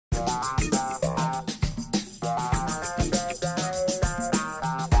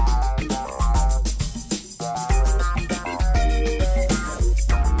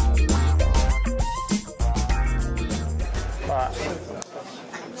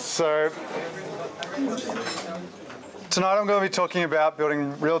So tonight I'm going to be talking about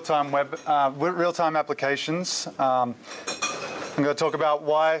building real-time real-time applications. I'm going to talk about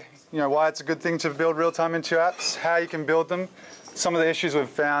why it's a good thing to build real-time into your apps, how you can build them, some of the issues we've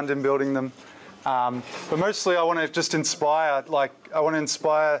found in building them. But mostly I want to just inspire,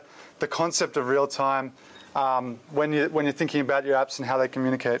 the concept of real-time when you're thinking about your apps and how they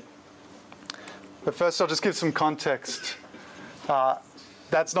communicate. But first I'll just give some context.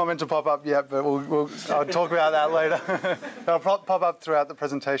 That's not meant to pop up yet, but I'll talk about that later. It'll pop up throughout the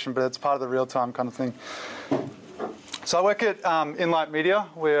presentation, but it's part of the real-time kind of thing. So I work at Inlight Media.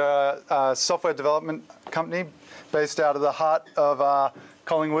 We're a software development company based out of the heart of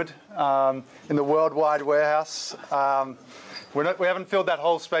Collingwood in the worldwide warehouse. We haven't filled that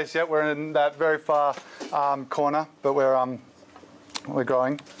whole space yet. We're in that very far corner, but we're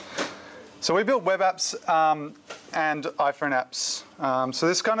growing. So we build web apps and iPhone apps. So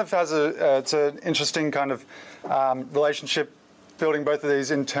this kind of has it's an interesting kind of relationship, building both of these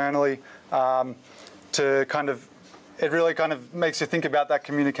internally to kind of, it really kind of makes you think about that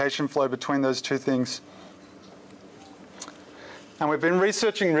communication flow between those two things. And we've been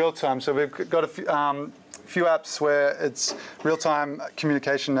researching real-time, so we've got a few apps where it's real-time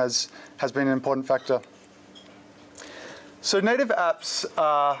communication has been an important factor. So native apps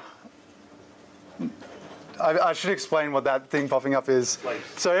are, I should explain what that thing popping up is.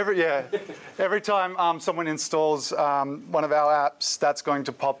 So every time someone installs one of our apps, that's going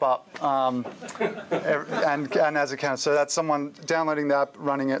to pop up and as a counter. So that's someone downloading the app,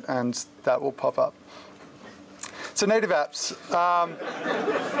 running it, and that will pop up. So native apps.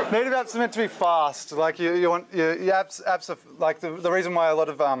 Native apps are meant to be fast. Like you want your apps are like the reason why a lot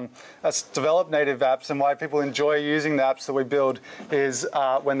of us develop native apps and why people enjoy using the apps that we build is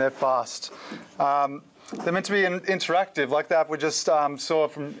when they're fast. They're meant to be interactive, like the app we just saw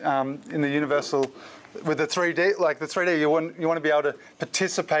from in the Universal with the 3D. Like the 3D, you want to be able to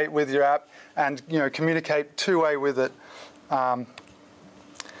participate with your app and communicate two-way with it.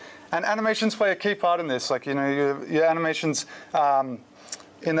 And animations play a key part in this. Like your animations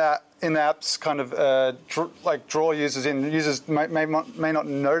in the apps kind of draw users in. Users may not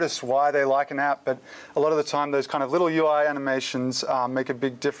notice why they like an app, but a lot of the time those kind of little UI animations make a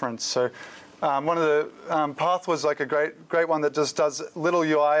big difference. So one of the Path was like a great one that just does little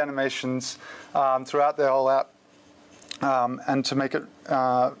UI animations throughout their whole app, and to make it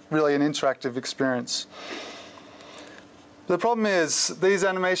really an interactive experience. The problem is these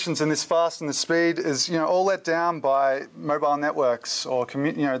animations and this fast and the speed is all let down by mobile networks or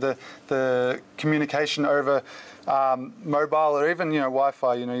the communication over mobile or even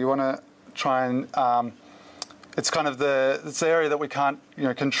Wi-Fi. You want to try and it's kind of it's the area that we can't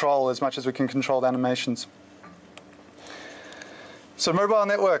control as much as we can control the animations. So mobile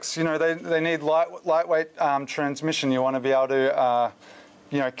networks, they need lightweight transmission. You want to be able to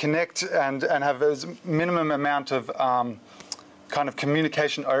connect and have as minimum amount of kind of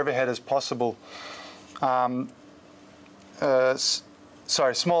communication overhead as possible. Small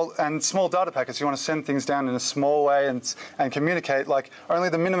data packets. You want to send things down in a small way and communicate like only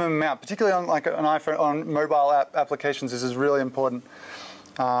the minimum amount, particularly on like an iPhone, on mobile applications. This is really important.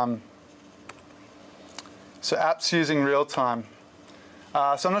 So apps using real time.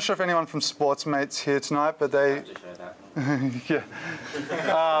 So I'm not sure if anyone from Sportsmate's here tonight, but they. Yeah.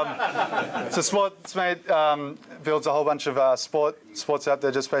 So Sportsmate builds a whole bunch of sports app. They're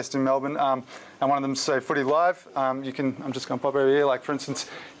just based in Melbourne, and one of them is Footy Live. I'm just going to pop over here. Like for instance,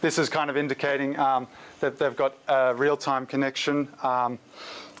 this is kind of indicating that they've got a real-time connection, and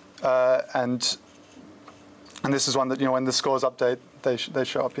this is one that when the scores update, they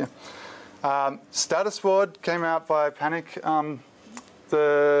show up here. Status board came out by Panic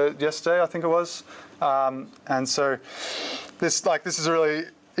yesterday, I think it was. And so this is a really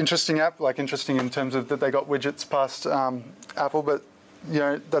interesting app, interesting in terms of that they got widgets past Apple, but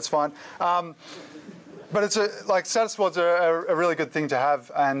that's fine. But it's status boards are a really good thing to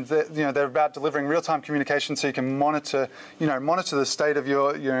have, and they're about delivering real-time communication, so you can monitor the state of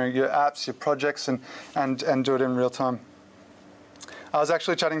your apps, your projects, and do it in real time. I was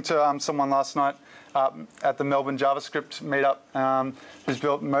actually chatting to someone last night at the Melbourne JavaScript meetup, who's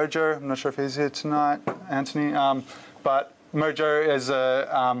built Mojo. I'm not sure if he's here tonight, Anthony. But Mojo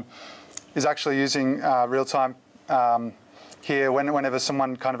is actually using real-time here. Whenever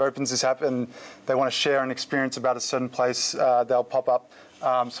someone kind of opens this app and they want to share an experience about a certain place, they'll pop up.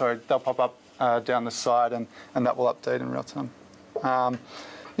 They'll pop up down the side, and that will update in real time.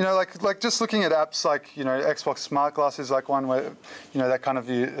 like just looking at apps like, Xbox Smart Glass is like one where, that kind of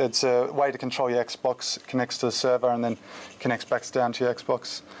it's a way to control your Xbox, connects to the server and then connects back down to your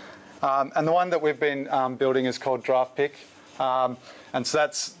Xbox. And the one that we've been building is called Draft Pick. And so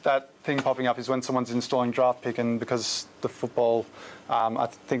that thing popping up is when someone's installing Draft Pick, and because the football, I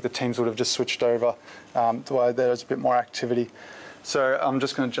think the teams would have just switched over to where there's a bit more activity. So I'm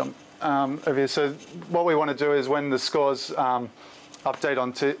just going to jump over here. So what we want to do is when the scores update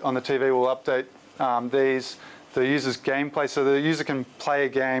on the TV, we'll update the user's gameplay, so the user can play a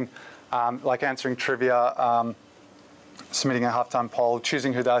game like answering trivia, submitting a halftime poll,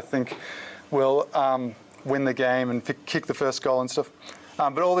 choosing who they think will win the game and kick the first goal and stuff.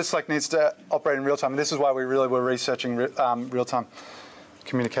 But all this needs to operate in real time, and this is why we really were researching real-time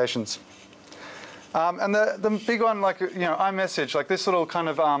communications. And the big one, iMessage, like this little kind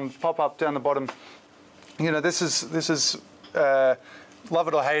of pop-up down the bottom. This is love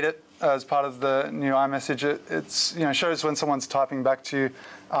it or hate it as part of the new iMessage. It's shows when someone's typing back to you,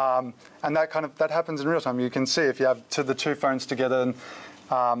 and that happens in real time. You can see if you have the two phones together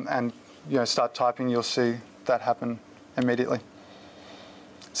and start typing, you'll see that happen immediately.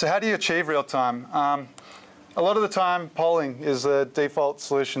 So how do you achieve real time? A lot of the time, polling is the default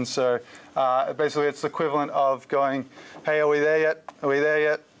solution. So basically, it's the equivalent of going, "Hey, are we there yet? Are we there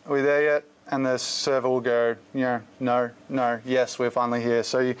yet? Are we there yet?" And the server will go, "No, no, yes, we're finally here."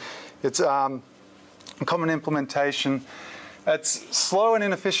 So it's a common implementation. It's slow and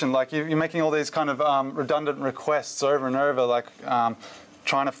inefficient. Like you're making all these kind of redundant requests over and over,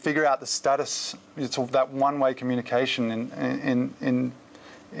 trying to figure out the status. It's that one-way communication in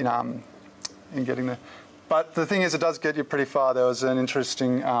getting there. But the thing is, it does get you pretty far. There was an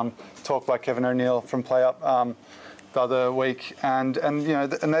interesting talk by Kevin O'Neill from PlayUp the other week, and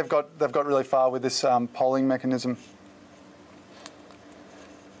they've got really far with this polling mechanism.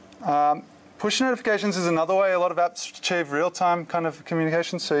 Push notifications is another way a lot of apps achieve real-time kind of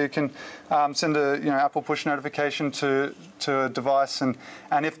communication. So you can send a Apple push notification to a device, and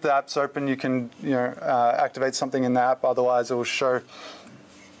if the app's open, you can activate something in the app. Otherwise, it will show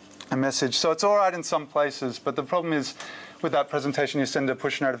a message. So it's all right in some places, but the problem is with that presentation, you send a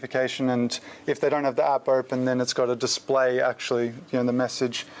push notification, and if they don't have the app open, then it's got to display actually the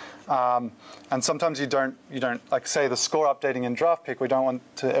message. And sometimes you don't like say the score updating in Draft Pick. We don't want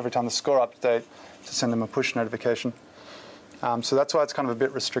to every time the score update to send them a push notification. So that's why it's kind of a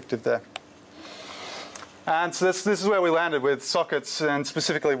bit restrictive there. And so this is where we landed with sockets, and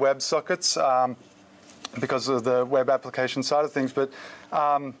specifically web sockets, because of the web application side of things. But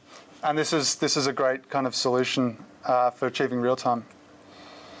and this is a great kind of solution for achieving real time.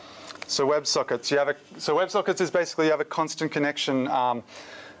 So WebSockets, WebSockets is basically you have a constant connection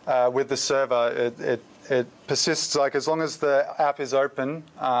with the server. It persists as long as the app is open.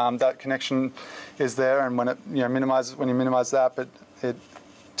 That connection is there, and when it when you minimize the app, it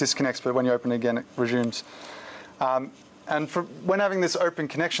disconnects. But when you open it again, it resumes. And when having this open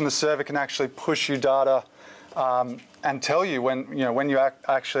connection, the server can actually push you data and tell you when you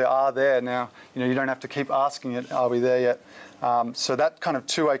actually are there. Now you don't have to keep asking it, "Are we there yet?" So that kind of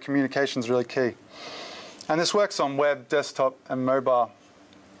two-way communication is really key. And this works on web, desktop, and mobile.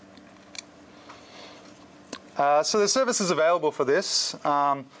 So the services available for this,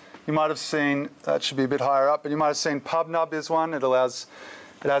 you might have seen, that should be a bit higher up, but you might have seen PubNub is one. It has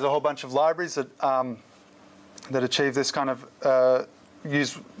a whole bunch of libraries that achieve this kind of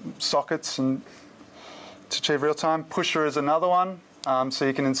use sockets and to achieve real time. Pusher is another one, so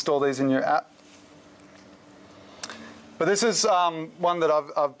you can install these in your app. But this is one that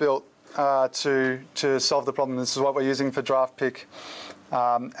I've built to solve the problem. This is what we're using for Draft Pick.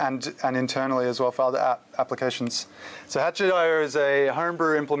 And internally as well for other applications. So Hatchet.io is a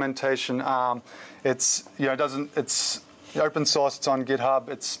homebrew implementation. It's open source. It's on GitHub.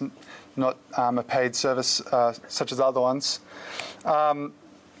 It's not a paid service such as other ones.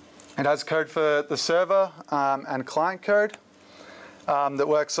 It has code for the server and client code that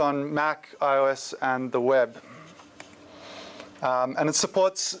works on Mac, iOS, and the web. And it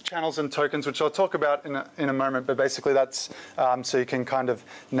supports channels and tokens, which I'll talk about in a moment. But basically, that's so you can kind of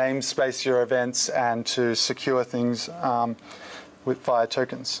namespace your events and to secure things via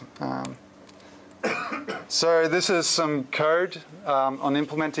tokens. So this is some code on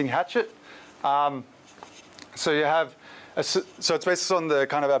implementing Hatchet. So you have so it's based on the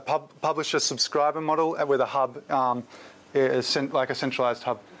kind of a publisher subscriber model with a hub, like a centralized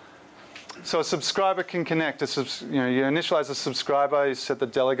hub. So a subscriber can connect. You initialize a subscriber, you set the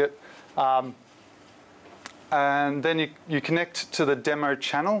delegate, and then you connect to the demo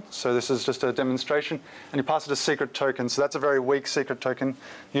channel. So this is just a demonstration, and you pass it a secret token. So that's a very weak secret token.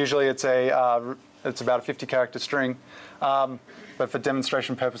 Usually it's about a 50-character string, but for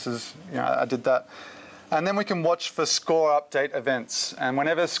demonstration purposes, I did that. And then we can watch for score update events. And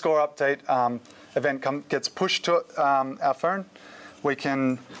whenever a score update event gets pushed to our phone, we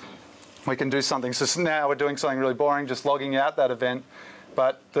can do something. So now we're doing something really boring, just logging out that event,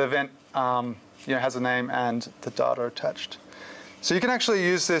 but the event has a name and the data attached. So you can actually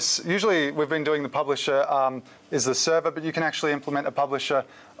use this. Usually we've been doing the publisher is the server, but you can actually implement a publisher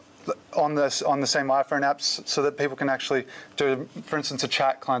on the same iPhone apps so that people can actually do, for instance, a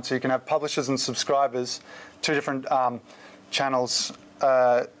chat client. So you can have publishers and subscribers, two different channels,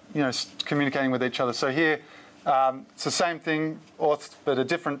 communicating with each other. So here, it's the same thing, but a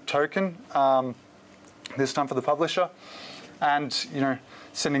different token, this time for the publisher. And,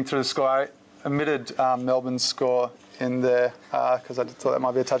 sending through the score. I omitted Melbourne's score in there because I thought that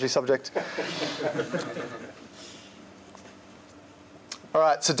might be a touchy subject. All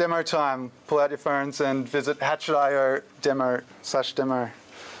right, so demo time. Pull out your phones and visit Hatchet.io demo/demo.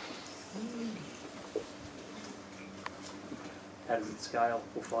 How does it scale?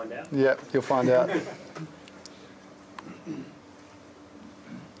 We'll find out. Yeah, you'll find out.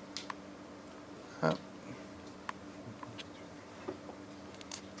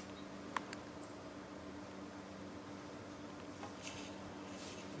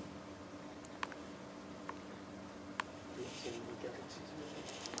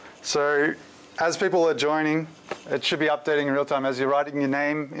 So as people are joining, it should be updating in real time as you're writing your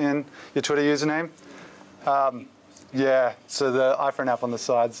name in, your Twitter username. Yeah, so the iPhone app on the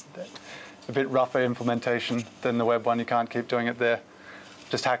side's a bit rougher implementation than the web one. You can't keep doing it there.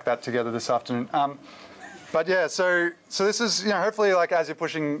 Just hack that together this afternoon. But yeah, so this is, hopefully like as you're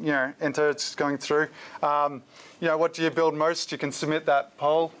pushing, enter, it's going through. What do you build most? You can submit that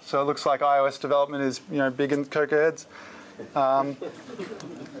poll. So it looks like iOS development is, big in Cocoaheads.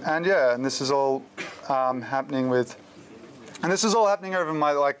 And this is all happening with, and this is all happening over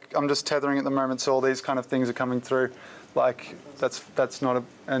my, I'm just tethering at the moment, so all these kind of things are coming through. That's not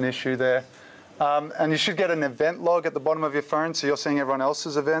an issue there. And you should get an event log at the bottom of your phone, so you're seeing everyone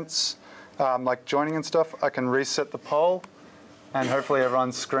else's events, like joining and stuff. I can reset the poll, and hopefully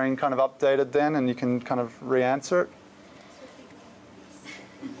everyone's screen kind of updated then, and you can kind of re-answer it.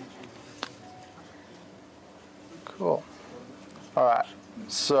 Cool. All right,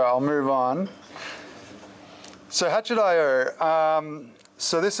 so I'll move on. So Hatchet.io.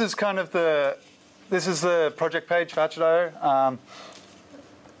 So this is kind of the project page for Hatchet.io.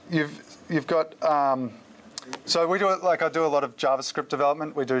 You've got so we do it I do a lot of JavaScript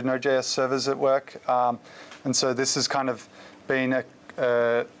development. We do Node.js servers at work, and so this has kind of been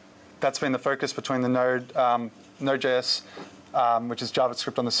that's been the focus between the Node.js, which is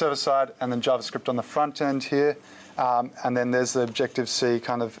JavaScript on the server side, and then JavaScript on the front end here. And then there's the Objective-C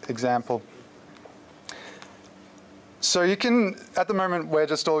kind of example. So you can, at the moment, we're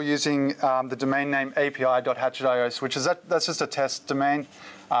just all using the domain name api.hatchet.io, which is that's just a test domain.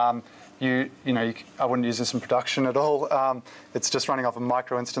 I wouldn't use this in production at all. It's just running off a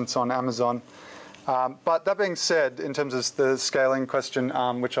micro instance on Amazon. But that being said, in terms of the scaling question,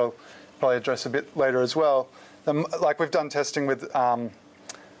 which I'll probably address a bit later as well, we've done testing with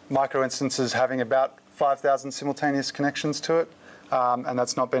micro instances having about 5,000 simultaneous connections to it, and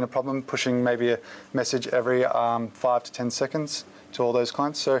that's not been a problem, pushing maybe a message every 5 to 10 seconds to all those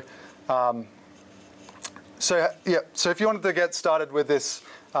clients. So if you wanted to get started with this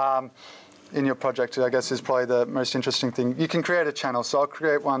in your project, I guess is probably the most interesting thing. You can create a channel. So I'll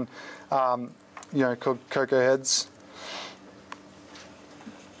create one called Cocoaheads,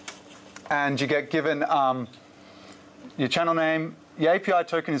 and you get given your channel name. Your API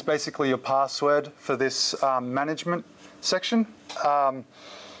token is basically your password for this management section.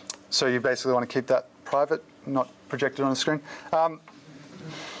 So you basically want to keep that private, not projected on the screen.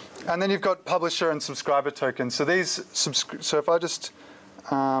 And then you've got publisher and subscriber tokens. So so if I just,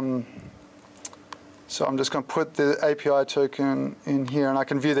 so I'm just going to put the API token in here, and I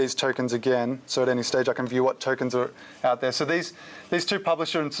can view these tokens again. So at any stage, I can view what tokens are out there. So these two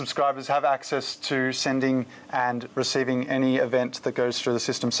publisher and subscribers have access to sending and receiving any event that goes through the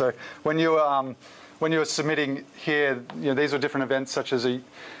system. So when you're submitting here, these are different events, such as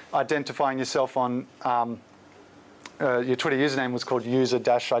identifying yourself on your Twitter username was called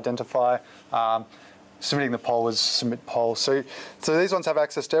user-identify. Submitting the poll was submit poll. So these ones have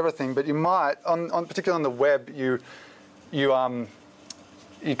access to everything, but you might, particularly on the web,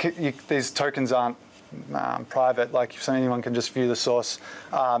 these tokens aren't private, like so anyone can just view the source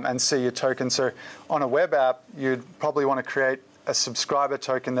and see your token. So on a web app, you'd probably want to create a subscriber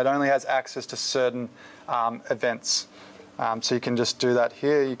token that only has access to certain events. So you can just do that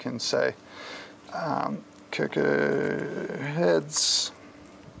here. You can say Cocoaheads,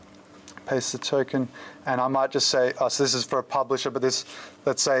 paste the token, and I might just say, oh, so this is for a publisher, but this,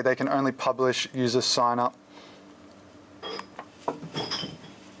 let's say they can only publish user sign up.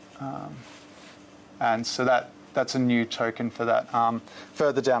 And so that's a new token for that.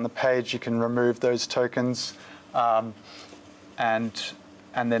 Further down the page, you can remove those tokens, and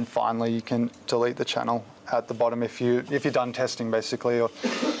then finally you can delete the channel at the bottom if you're done testing, basically.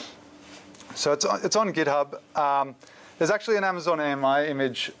 So it's on GitHub. There's actually an Amazon AMI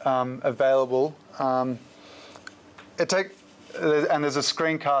image available. And there's a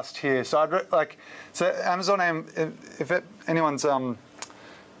screencast here. So Amazon if anyone's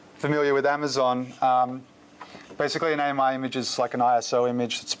familiar with Amazon, basically an AMI image is like an ISO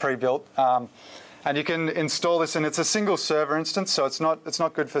image that's pre-built. And you can install this, and it's a single server instance, so it's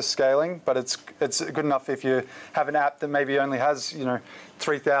not good for scaling, but it's good enough if you have an app that maybe only has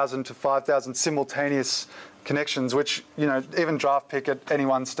 3,000 to 5,000 simultaneous connections, which even draft pick at any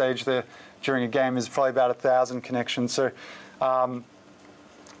one stage there during a game is probably about 1,000 connections. So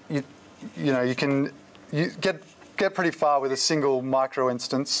you can get pretty far with a single micro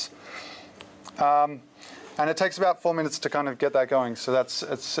instance. And it takes about 4 minutes to kind of get that going, so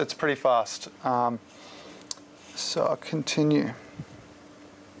it's pretty fast. So I'll continue.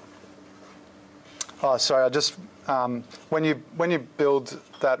 Oh, sorry. I just when you build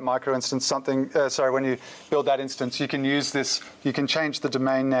that micro instance, when you build that instance, you can use this. You can change the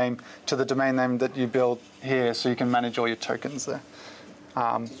domain name to the domain name that you build here, so you can manage all your tokens there.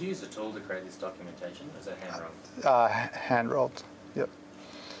 Did you use a tool to create this documentation, or is it hand-rolled? Hand-rolled. Yep.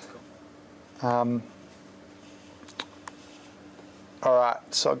 Cool. All right,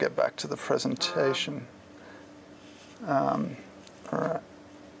 so I'll get back to the presentation. All right.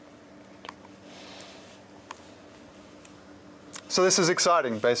 So this is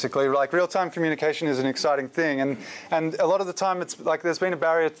exciting, basically. Like real-time communication is an exciting thing, and a lot of the time it's like there's been a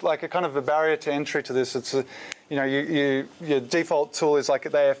barrier, like a kind of a barrier to entry to this. It's your default tool is like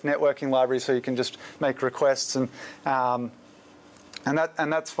the AF networking library, so you can just make requests and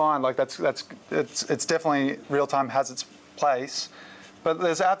that's fine. Like it's definitely real-time has its place. But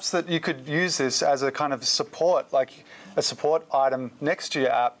there's apps that you could use this as a kind of support, like a support item next to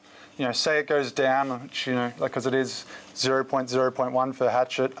your app. Say it goes down, which, because it is 0.0.1 for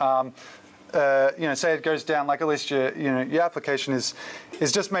Hatchet. Say it goes down, like at least your application is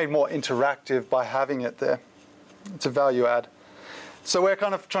just made more interactive by having it there. It's a value add. So we're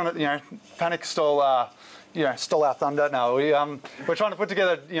kind of trying to, panic stall our thunder now. We're trying to put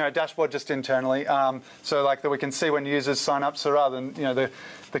together, a dashboard just internally, so like that we can see when users sign up. So rather than,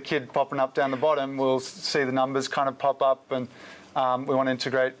 the kid popping up down the bottom, we'll see the numbers kind of pop up, and we want to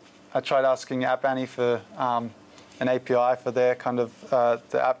integrate. I tried asking App Annie for an API for their kind of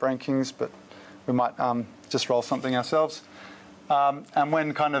the app rankings, but we might just roll something ourselves. And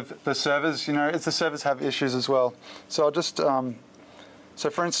when kind of the servers, if the servers have issues as well. So I'll just, so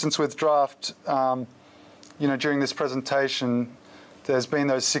for instance with Draft, during this presentation, there's been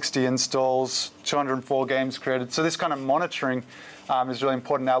those 60 installs, 204 games created. So this kind of monitoring is really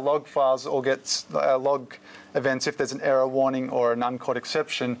important. Our log files all get log events, if there's an error warning or an uncaught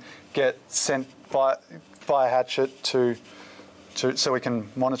exception, get sent via Hatchet so we can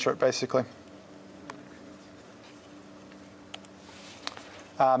monitor it basically.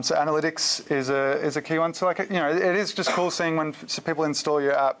 So analytics is a key one. So like it is just cool seeing when people install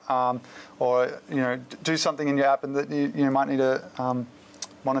your app or do something in your app and that you might need to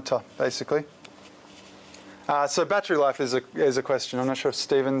monitor basically. So battery life is a question. I'm not sure if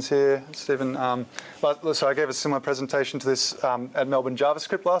Stephen's here. Stephen, so I gave a similar presentation to this at Melbourne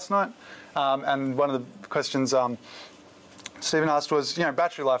JavaScript last night, and one of the questions Stephen asked was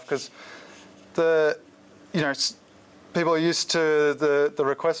battery life, because people are used to the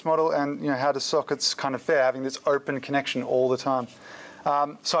request model and how do sockets kind of fare, having this open connection all the time.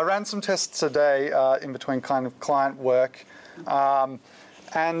 So I ran some tests today in between kind of client work,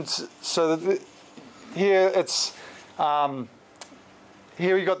 and so here it's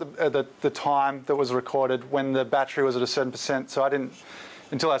here you got the time that was recorded when the battery was at a certain percent. So I didn't,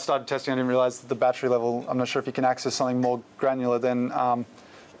 until I started testing, I didn't realize that the battery level. I'm not sure if you can access something more granular than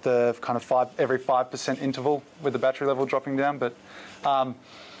the kind of every 5% interval with the battery level dropping down. But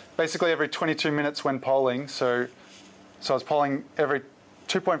basically every 22 minutes when polling. So I was polling every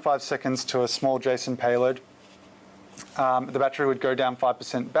 2.5 seconds to a small JSON payload. the battery would go down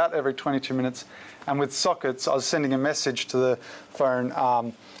 5% about every 22 minutes. And with sockets, I was sending a message to the phone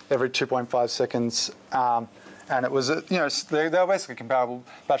every 2.5 seconds. And it was, they were basically comparable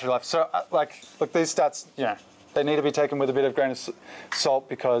battery life. So, look, these stats, they need to be taken with a bit of grain of salt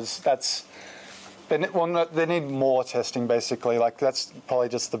because they need more testing, basically. Like, that's probably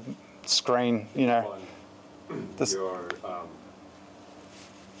just the screen,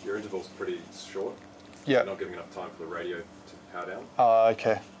 Your interval's pretty short. Yeah. You're not giving enough time for the radio to power down.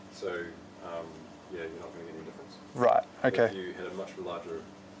 Okay. So, you're not going to get any difference. Right, okay. But if you had a much larger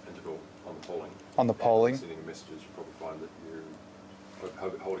interval on the polling, sending messages, you probably find that you're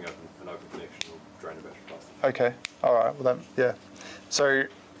holding open an open connection will drain the battery faster. Okay, all right, well, so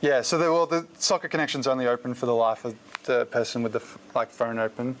the socket connection's only open for the life of the person with the phone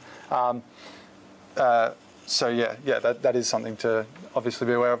open. So that is something to obviously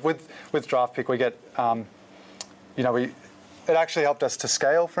be aware of. With DraftPick, we get, it actually helped us to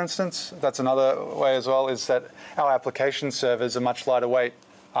scale, for instance. That's another way as well, is that our application servers are much lighter weight.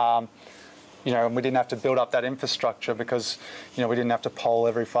 And we didn't have to build up that infrastructure because, we didn't have to poll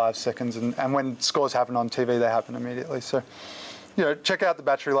every 5 seconds. And when scores happen on TV, they happen immediately. So, check out the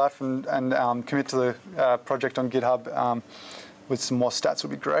battery life and commit to the project on GitHub with some more stats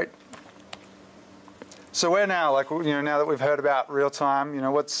would be great. So where now? Now that we've heard about real-time,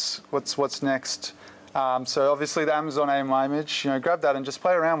 what's next? So obviously the Amazon AMI image, grab that and just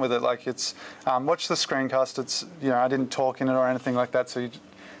play around with it. Watch the screencast. It's, I didn't talk in it or anything like that, so you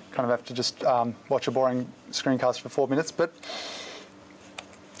kind of have to just watch a boring screencast for 4 minutes. But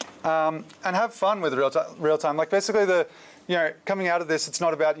and have fun with real-time. Basically coming out of this, it's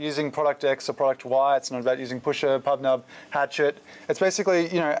not about using product X or product Y. It's not about using Pusher, PubNub, Hatchet. It's basically,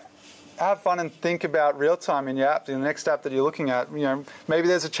 have fun and think about real-time in your app, in the next app that you're looking at. Maybe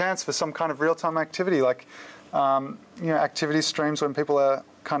there's a chance for some kind of real-time activity, like activity streams when people are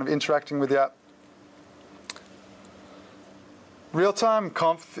kind of interacting with the app. Real-time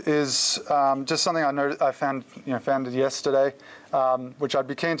conf is just something I found it yesterday, which I'd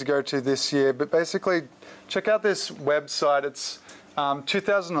be keen to go to this year. But basically, check out this website. It's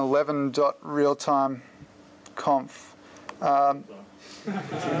 2011.realtimeconf.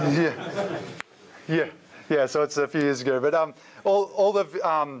 Yeah. So it's a few years ago, but all the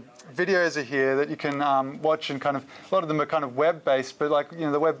videos are here that you can watch, and kind of a lot of them are kind of web-based, but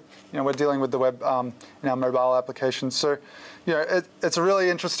the web, we're dealing with the web in our mobile applications. So, it's a really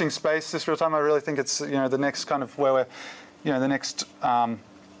interesting space. This real time, I really think it's the next kind of where we're, the next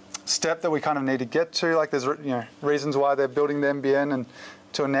step that we kind of need to get to. There's reasons why they're building the MBN, and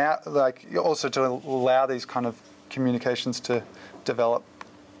to now also to allow these kind of communications to develop.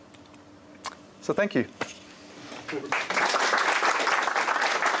 So thank you.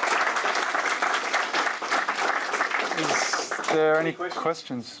 Is there any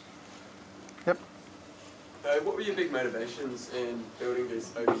questions? Yep. What were your big motivations in building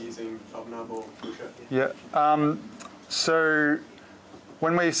this over using PubNub or Pusher? Yeah. So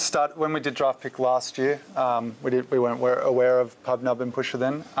when we did DraftPick last year, we weren't aware of PubNub and Pusher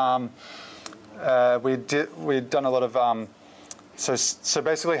then. We'd done a lot of so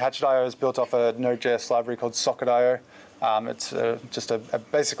basically Hatchet.io is built off a Node.js library called Socket.io. It's just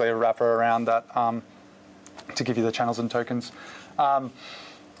basically a wrapper around that to give you the channels and tokens. And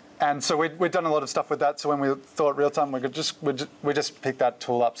so we'd done a lot of stuff with that. So when we thought real time, we just picked that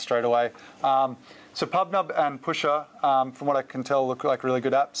tool up straight away. So PubNub and Pusher, from what I can tell, look like really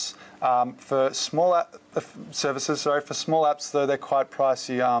good apps. For small services, for small apps though, they're quite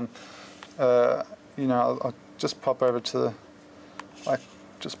pricey. I'll just pop over to the,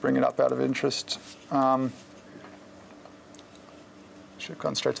 just bring it up out of interest. Should have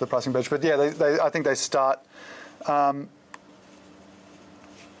gone straight to the pricing page, but yeah, I think they start at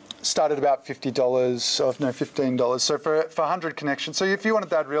about $15, So for 100 connections, so if you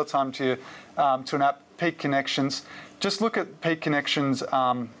wanted to add real time to an app, Peak Connections, just look at Peak Connections,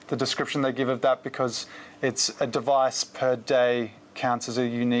 the description they give of that, because it's a device per day counts as a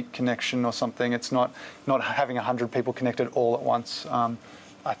unique connection or something. It's not having 100 people connected all at once.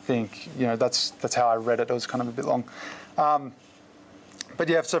 I think that's how I read it. It was kind of a bit long, but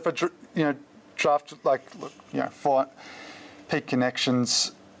yeah. So for draft for Peak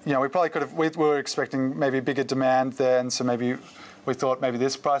Connections, we probably could have. We were expecting maybe bigger demand there, and so maybe we thought maybe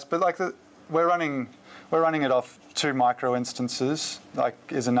this price. But we're running it off 2 micro instances.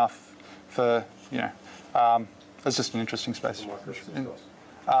 Is enough for it's just an interesting space.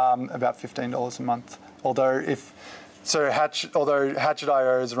 About $15 a month. Although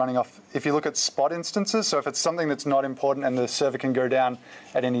Hatchet.io is running off, if you look at spot instances, so if it's something that's not important and the server can go down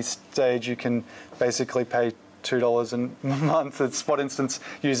at any stage, you can basically pay $2 a month. The spot instance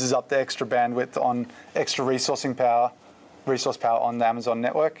uses up the extra bandwidth on extra resource power on the Amazon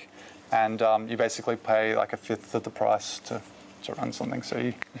network, and you basically pay like a fifth of the price to run something. So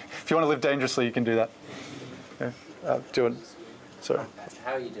if you want to live dangerously, you can do that. Yeah, do it. So.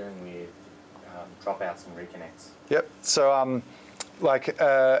 How are you doing with dropouts and reconnects? Yep. So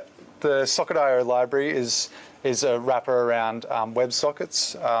the Socket.io library is a wrapper around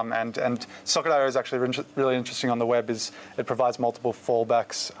WebSockets, and Socket.io is actually really interesting on the web. Is it provides multiple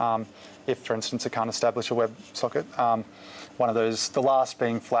fallbacks if, for instance, it can't establish a WebSocket. One of those, the last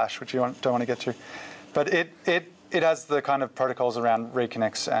being Flash, which you don't want to get to, but it has the kind of protocols around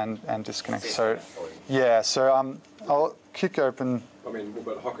reconnects and disconnects. So yeah, so I'll kick open. I mean,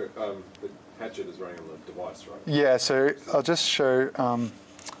 but the Hatchet is running on the device, right? Yeah, so I'll just show. I'll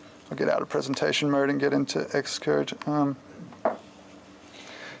get out of presentation mode and get into Xcode,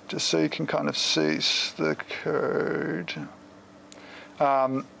 just so you can kind of see the code.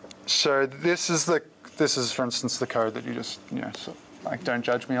 So this is, for instance, the code that you just, so, like, don't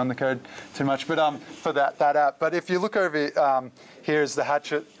judge me on the code too much, but for that app. But if you look over here is the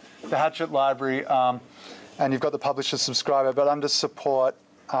Hatchet library, and you've got the publisher subscriber. But under support,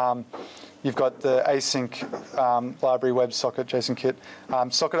 you've got the async library WebSocket JSON kit.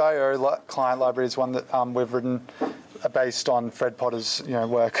 Socket.io client library is one that we've written based on Fred Potter's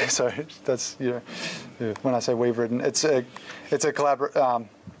work. So that's when I say we've written, it's a collaborate.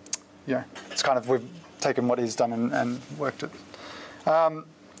 It's kind of we've taken what he's done and worked it.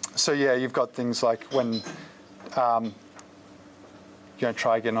 So yeah, you've got things like when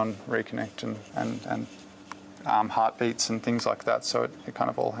try again on reconnect and heartbeats and things like that. So it kind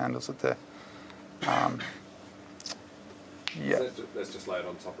of all handles it there. Yeah. That's just laid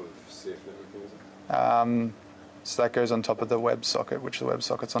on top of CF networking, is it? So that goes on top of the WebSocket, which the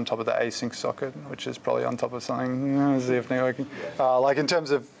WebSocket's on top of the async socket, which is probably on top of something CF networking. Like in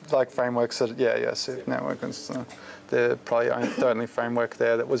terms of like frameworks, CF networking, they're probably the only framework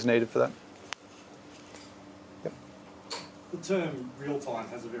there that was needed for that. Yep. The term real-time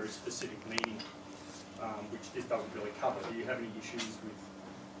has a very specific meaning, which this doesn't really cover. Do you have any issues with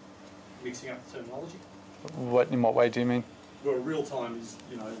mixing up the terminology? In what way do you mean? Well, real-time is,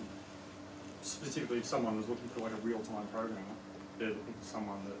 specifically if someone was looking for like a real-time programmer, they're looking for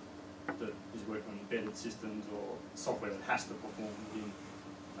someone that is working on embedded systems or software that has to perform within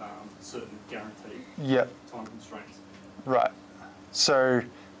certain guaranteed time constraints. Right. So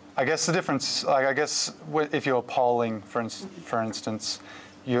I guess the difference, if you're polling, for instance,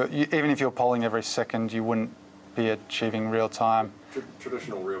 even if you're polling every second, you wouldn't be achieving real time.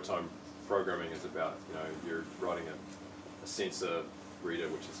 Traditional real time programming is about, you're writing a sensor reader,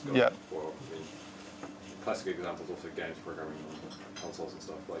 which is got, classic examples also games programming on consoles and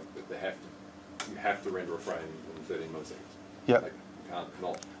stuff, like you have to render a frame in 13 milliseconds. Yep. Like, you can't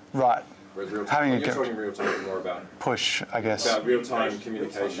not. Right. Whereas real time, when you're talking real time, it's more about push, I guess. About real time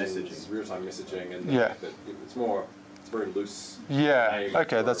communications, real time messaging, and it's very loose. Yeah.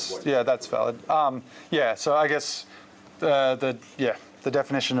 Okay. That's valid. So I guess the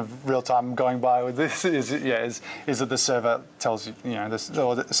definition of real time going by with this is that the server tells you,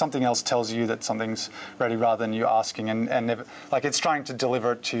 or something else tells you that something's ready rather than you asking, and never, like, it's trying to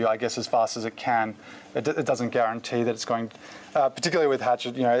deliver it to you, I guess, as fast as it can. It doesn't guarantee that it's going. Particularly with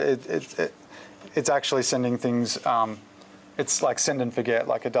Hatchet, it's actually sending things. It's like send and forget.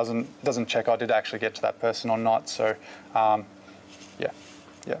 Like it doesn't check, did it actually get to that person or not? So,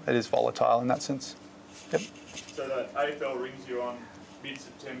 it is volatile in that sense. Yep. So the AFL rings you on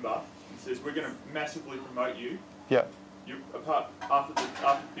mid-September and says, we're going to massively promote you. Yeah. You apart after the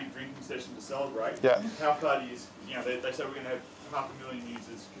big drinking session to celebrate. Yeah. How far do you? They say we're going to have 500,000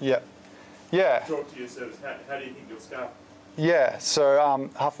 users. Yeah. Yeah. Talk to your service. How do you think you'll scale? Yeah. So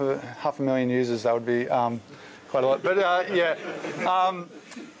half a million users, that would be quite a lot. But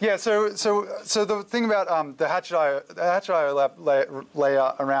So the thing about the Hatchet.io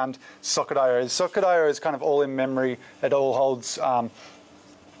layer around Socket.io is Socket.io is kind of all in memory. It all holds.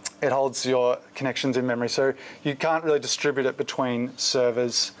 It holds your connections in memory, so you can't really distribute it between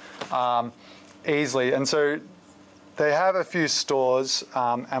servers easily. And so they have a few stores,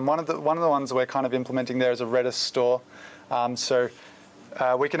 and one of the ones we're kind of implementing there is a Redis store.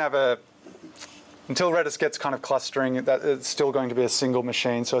 We can have until Redis gets kind of clustering, that it's still going to be a single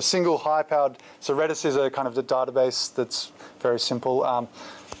machine. So a single high-powered. So Redis is a kind of the database that's very simple.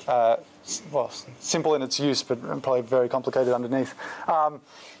 Simple in its use, but probably very complicated underneath.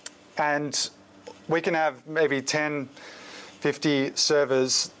 And we can have maybe 10, 50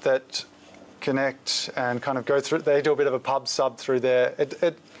 servers that connect and kind of go through. They do a bit of a pub sub through there.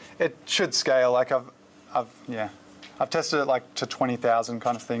 It should scale. Like I've tested it like to 20,000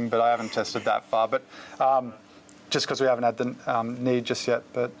 kind of thing, but I haven't tested that far. But just because we haven't had the need just yet.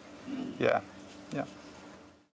 But yeah.